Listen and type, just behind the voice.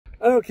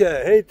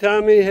Okay, hey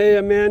Tommy, hey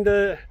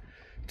Amanda,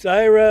 it's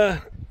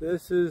Ira.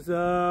 This is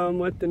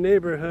what the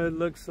neighborhood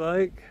looks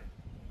like.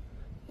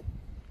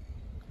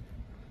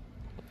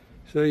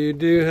 So you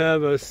do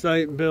have a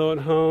site-built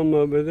home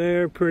over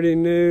there, pretty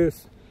new.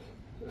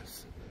 A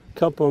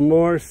couple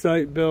more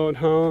site-built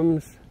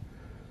homes,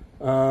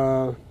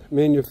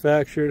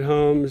 manufactured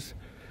homes,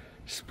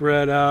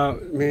 spread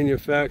out,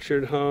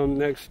 manufactured home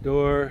next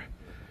door,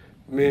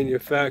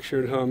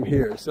 manufactured home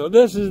here. So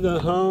this is the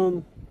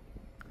home.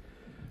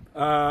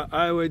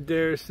 I would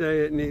dare say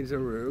it needs a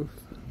roof.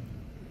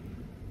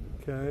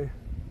 Okay,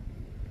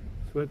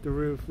 that's what the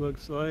roof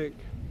looks like.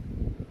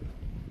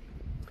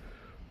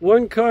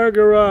 One car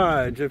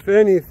garage. If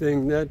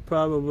anything, that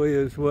probably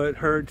is what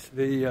hurts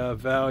the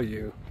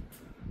value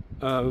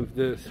of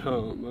this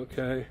home,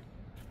 okay?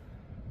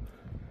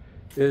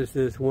 Is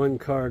this one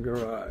car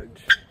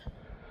garage.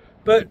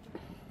 But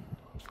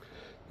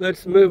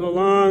let's move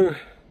along.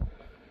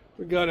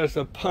 We got us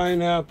a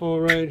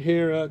pineapple right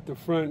here at the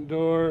front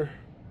door.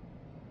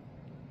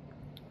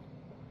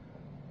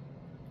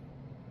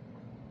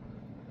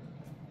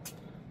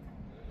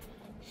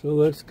 So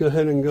let's go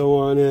ahead and go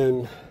on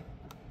in.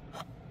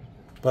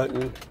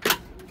 Button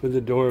for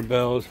the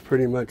doorbell's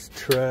pretty much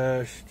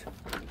trashed.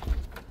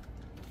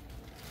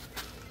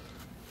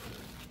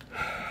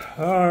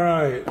 All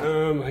right,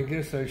 I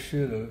guess I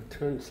should have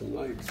turned some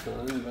lights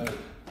on, but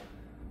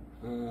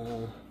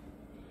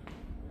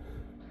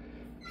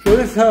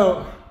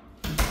so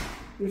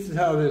this is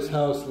how this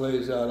house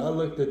lays out. I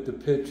looked at the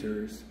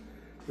pictures.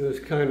 It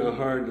was kind of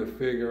hard to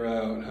figure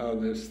out how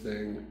this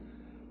thing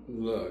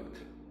looked.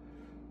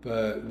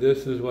 But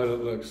this is what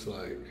it looks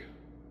like.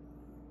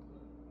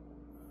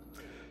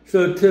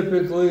 So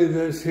typically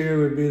this here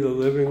would be the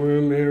living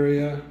room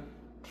area.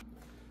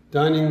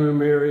 Dining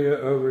room area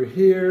over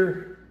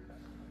here.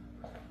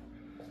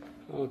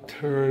 I'll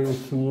turn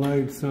some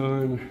lights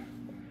on.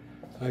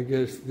 I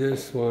guess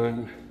this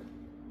one.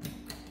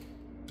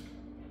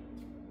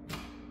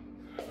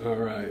 All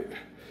right.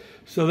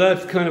 So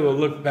that's kind of a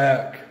look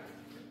back.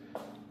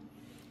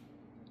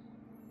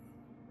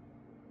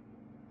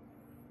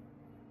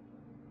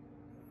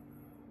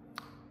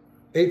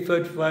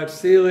 Eight-foot flat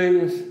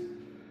ceilings,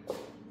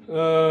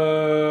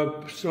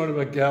 sort of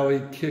a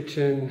galley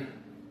kitchen.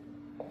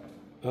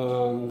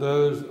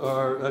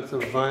 That's a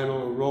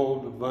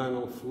rolled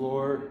vinyl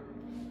floor.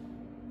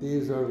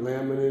 These are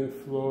laminate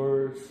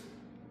floors.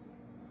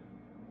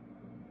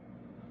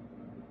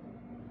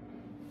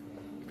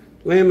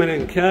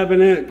 Laminate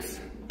cabinets.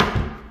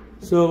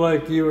 So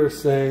like you were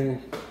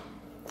saying,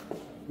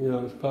 you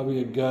know, it's probably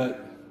a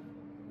gut.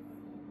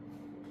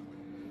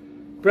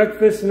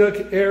 Breakfast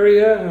nook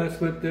area, that's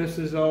what this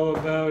is all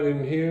about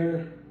in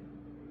here.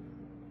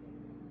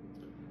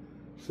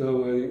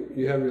 So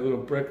you have your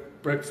little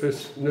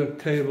breakfast nook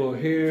table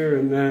here,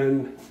 and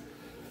then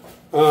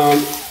a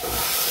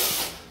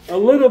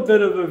little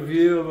bit of a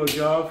view of a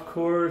golf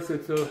course.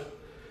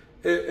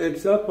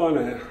 It's up on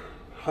a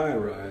high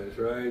rise,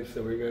 right?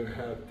 So we're gonna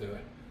have to,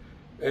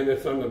 and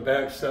it's on the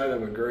back side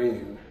of a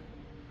green.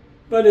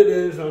 But it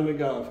is on the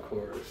golf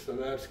course, so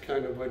that's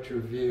kind of what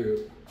your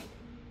view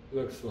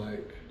looks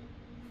like.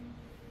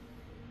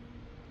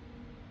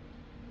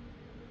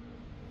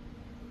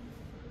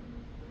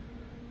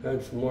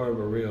 That's more of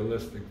a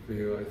realistic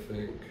view, I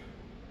think.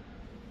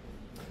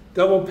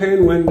 Double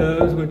pane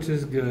windows, which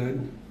is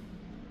good.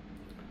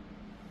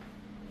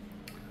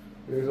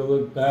 Here's a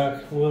look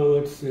back. Well,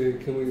 let's see,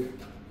 can we,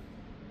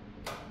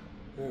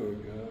 there we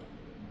go.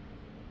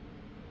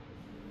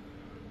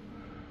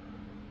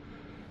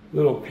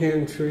 Little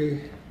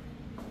pantry.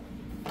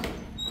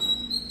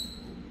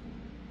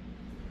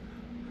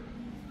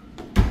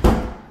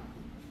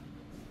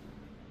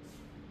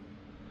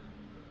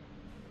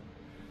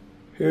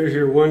 Here's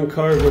your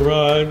one-car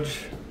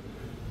garage.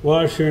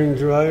 Washer and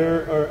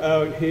dryer are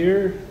out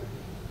here.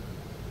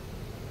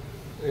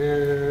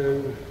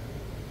 And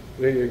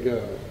there you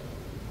go.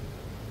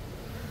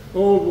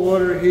 Old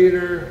water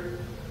heater.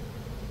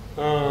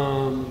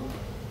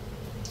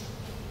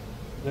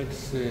 Let's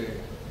see.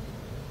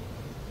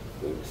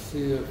 Let's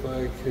see if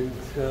I can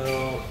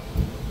tell.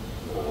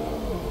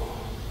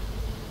 Oh.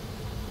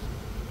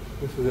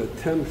 This is a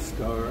temp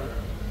star.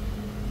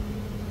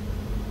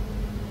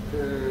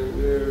 And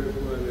there's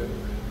what it,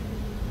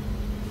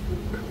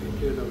 let me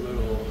get a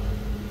little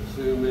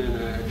zoom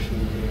in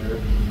action here.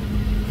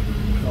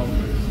 Help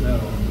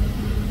myself.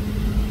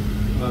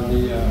 On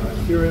the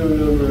serial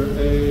number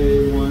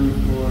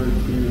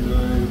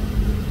A1429.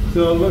 So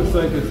it looks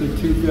like it's a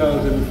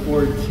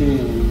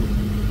 2014.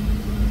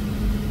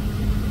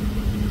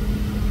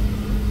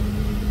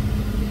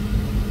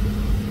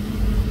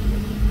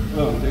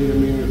 Oh, data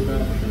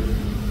manufacturer.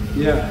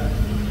 Yeah,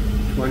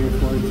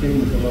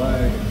 2014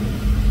 July.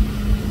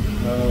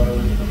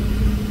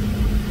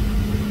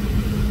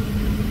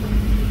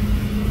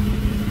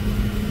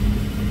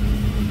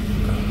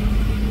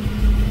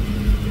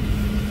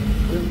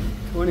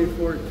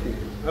 2014.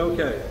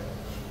 Okay.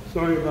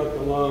 Sorry about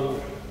the long.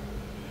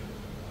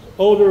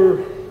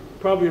 Older,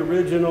 probably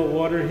original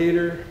water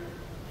heater.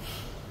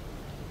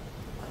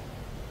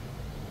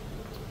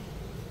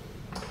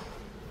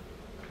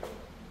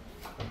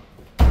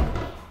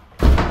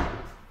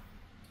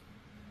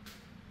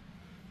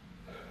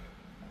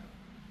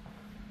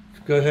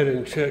 go ahead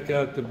and check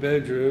out the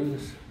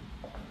bedrooms.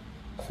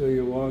 So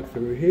you walk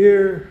through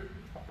here,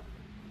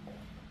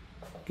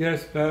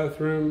 guest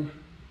bathroom.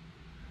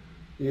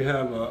 You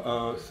have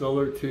a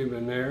solar tube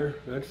in there.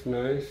 That's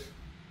nice.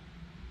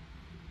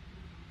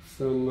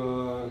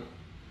 Some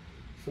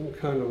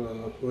kind of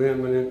a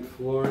laminate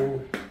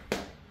flooring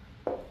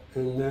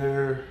in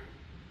there.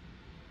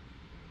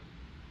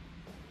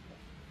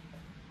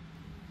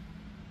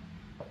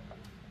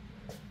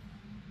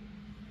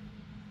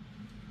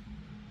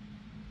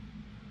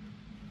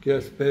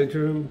 Guest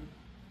bedroom.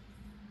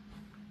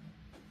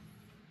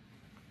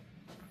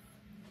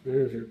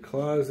 There's your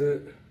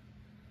closet.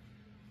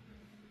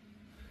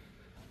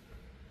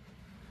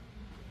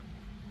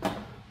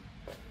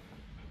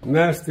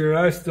 Master,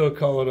 I still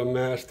call it a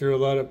master. A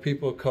lot of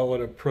people call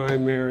it a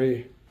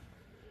primary.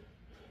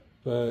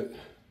 But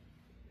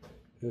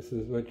this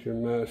is what your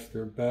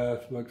master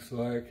bath looks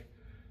like.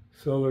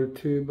 Solar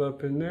tube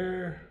up in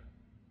there.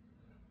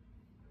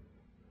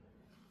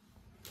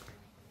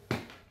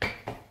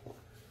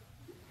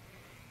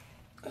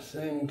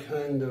 Same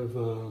kind of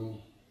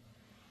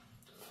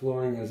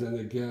flooring as in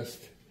the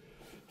guest.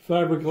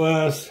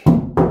 Fiberglass.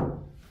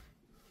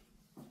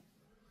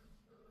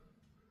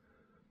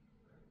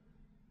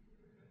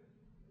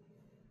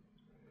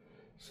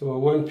 So a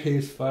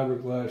one-piece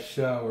fiberglass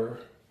shower.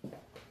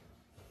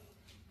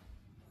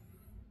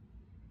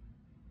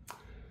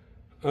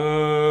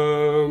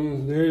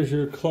 There's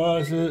your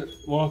closet,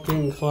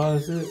 walk-in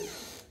closet.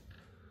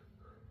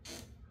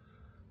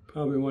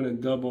 Probably want to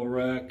double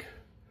rack.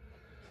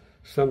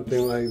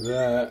 Something like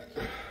that.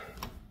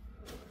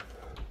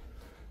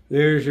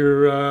 There's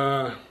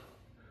your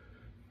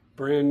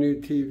brand new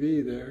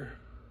TV there.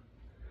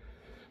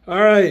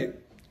 All right,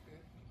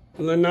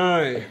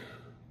 lanai,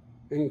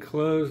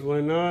 enclosed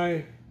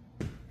lanai.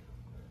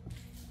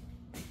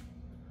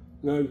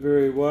 Not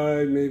very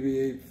wide, maybe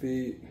 8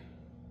 feet.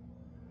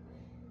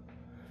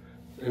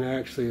 And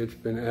actually it's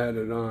been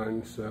added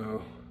on,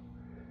 so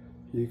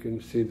you can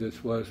see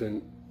this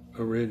wasn't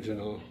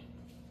original.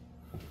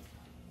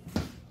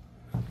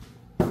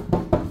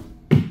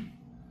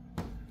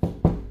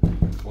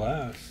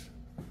 Glass.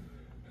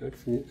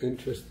 That's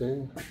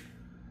interesting.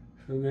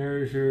 So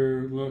there's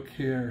your look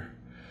here.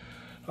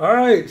 All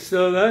right,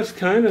 so that's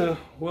kind of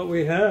what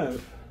we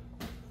have.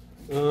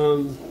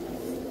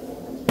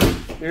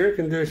 Air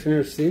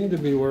conditioners seem to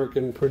be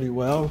working pretty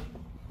well.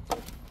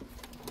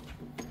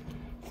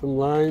 Some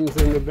lines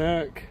in the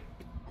back.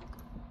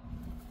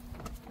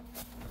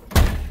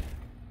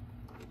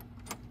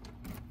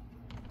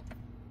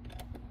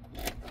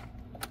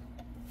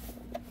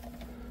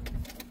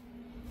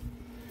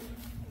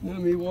 Let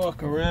me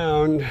walk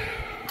around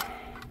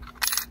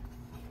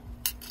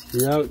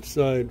the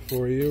outside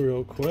for you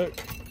real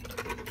quick.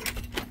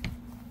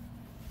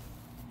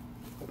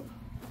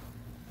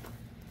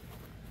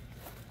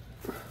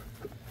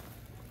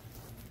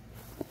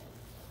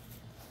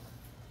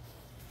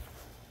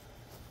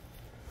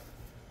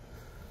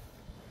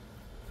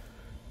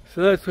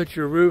 So that's what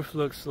your roof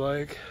looks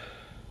like.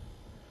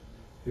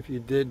 If you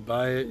did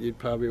buy it, you'd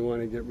probably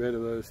want to get rid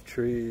of those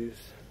trees.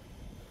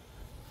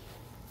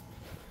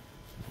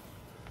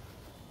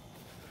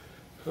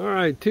 All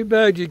right, too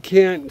bad you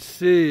can't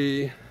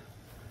see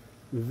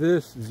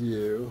this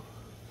view,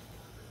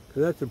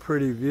 because that's a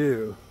pretty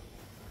view,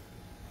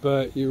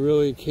 but you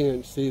really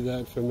can't see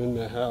that from in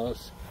the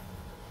house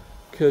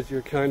because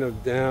you're kind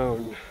of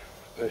down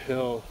a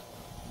hill.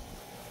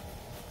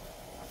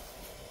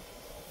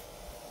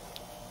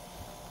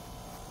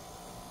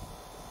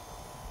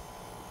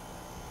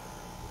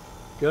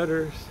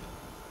 Gutters.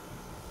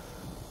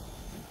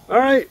 All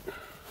right,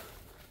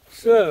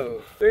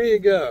 so there you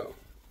go.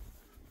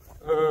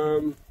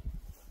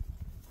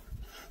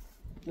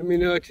 Let me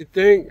know what you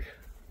think,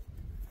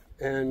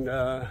 and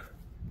if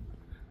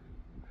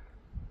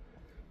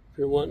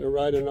you're wanting to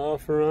write an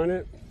offer on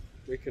it,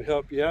 we can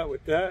help you out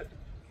with that.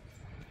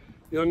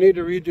 You'll need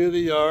to redo the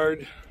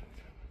yard,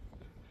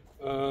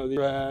 the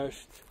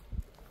trashed.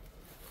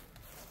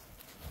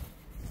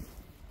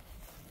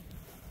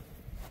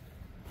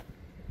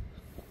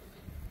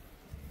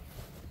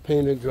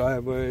 Painted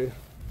driveway,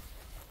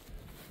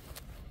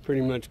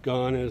 pretty much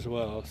gone as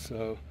well.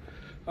 So,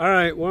 all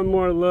right, one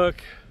more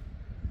look,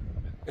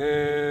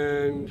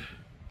 and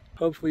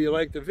hopefully you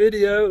like the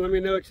video. Let me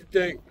know what you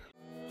think.